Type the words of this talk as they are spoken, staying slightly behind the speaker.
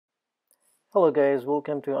Hello guys,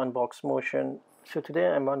 welcome to Unbox Motion. So today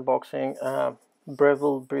I'm unboxing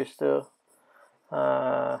Breville Barista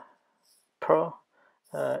uh, Pro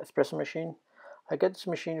espresso machine. I got this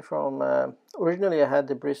machine from originally I had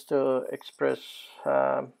the Barista Express,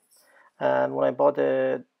 and when I bought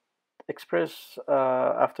the Express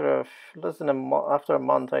after less than after a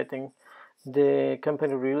month, I think the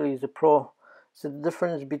company released the Pro. So the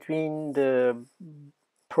difference between the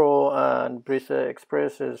Pro and Barista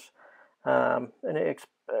Express is in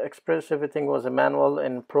Express everything was a manual,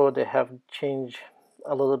 and Pro they have changed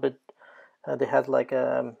a little bit. They had like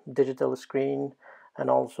a digital screen,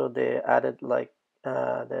 and also they added like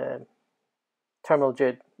the thermal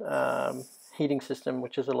jet heating system,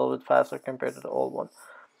 which is a little bit faster compared to the old one.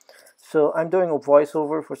 So I'm doing a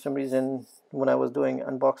voiceover for some reason. When I was doing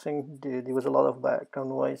unboxing, there was a lot of background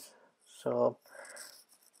noise, so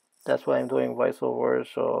that's why I'm doing voiceover.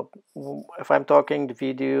 So if I'm talking, the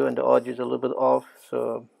video and the audio is a little bit off,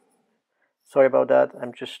 so sorry about that.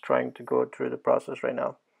 I'm just trying to go through the process right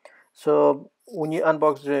now. So when you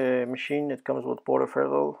unbox the machine, it comes with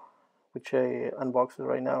portfolio, which I unboxed it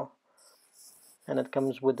right now, and it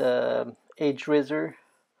comes with a age razor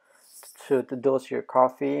to dose your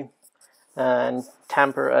coffee, and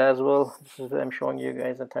tamper as well. This is I'm showing you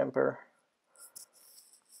guys a tamper,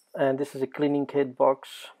 and this is a cleaning kit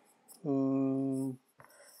box. I'm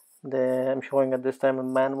showing at this time a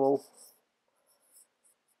manual,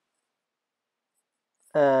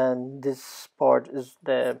 and this part is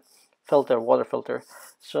the water filter.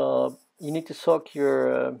 So you need to soak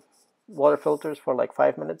your water filters for like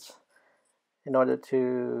 5 minutes in order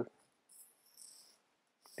to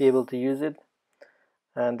be able to use it,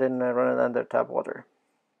 and then run it under tap water.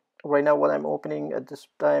 Right now what I'm opening at this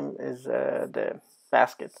time is the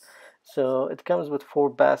basket. So it comes with 4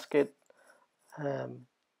 basket.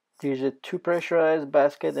 There's a 2 pressurized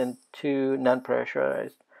basket and 2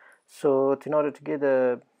 non-pressurized. So in order to get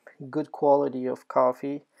a good quality of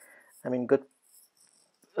coffee, I mean good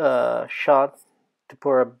shot, to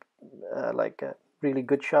pour like a really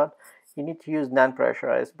good shot, you need to use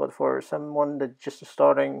non-pressurized. But for someone that's just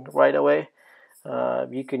starting right away,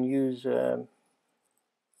 you can use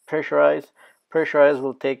pressurized. Pressurized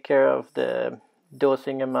will take care of the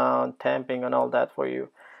dosing amount, tamping, and all that for you,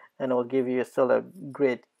 and it will give you still a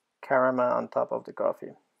great caramel on top of the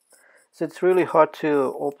coffee. So it's really hard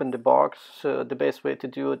to open the box, so the best way to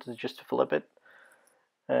do it is just to flip it,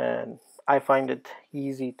 and I find it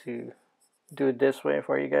easy to do it this way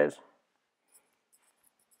for you guys.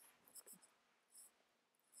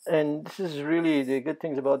 And this is really the good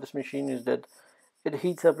things about this machine is that it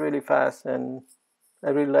heats up really fast, and I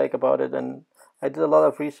really like about it. And I did a lot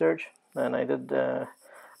of research, and I did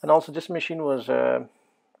and also this machine was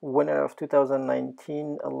winner of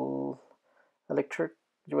 2019 electric.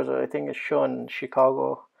 It was I think a show in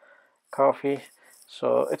Chicago coffee,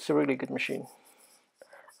 so it's a really good machine.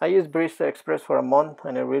 I used Barista Express for a month,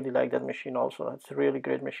 and I really like that machine also. It's a really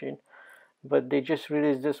great machine, but they just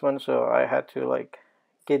released this one, so I had to like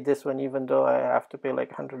get this one, even though I have to pay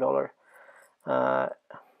like $100 uh,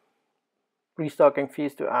 restocking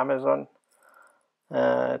fees to Amazon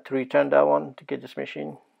to return that one to get this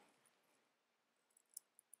machine.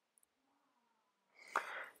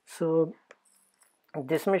 So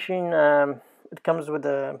this machine, it comes with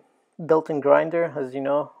a built-in grinder, as you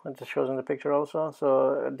know. It just shows in the picture also.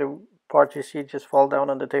 So the part you see just fall down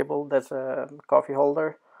on the table, that's a coffee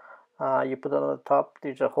holder. You put it on the top,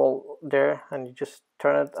 there's a hole there, and you just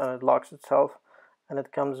turn it and it locks itself. And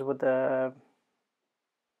it comes with a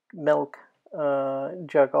milk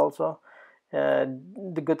jug also.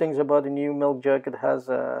 The good things about the new milk jug, it has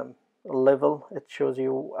a level. It shows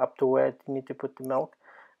you up to where you need to put the milk.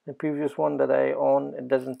 The previous one that I own, it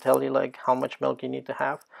doesn't tell you like how much milk you need to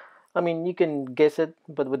have. I mean, you can guess it,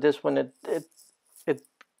 but with this one, it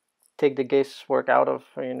take the guesswork out of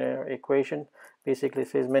equation. Basically, it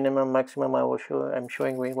says minimum, maximum. I'm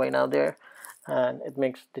showing right now there, and it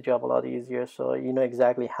makes the job a lot easier. So you know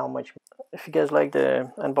exactly how much. If you guys like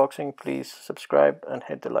the unboxing, please subscribe and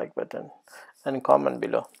hit the like button and comment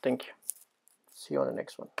below. Thank you. See you on the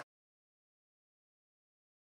next one.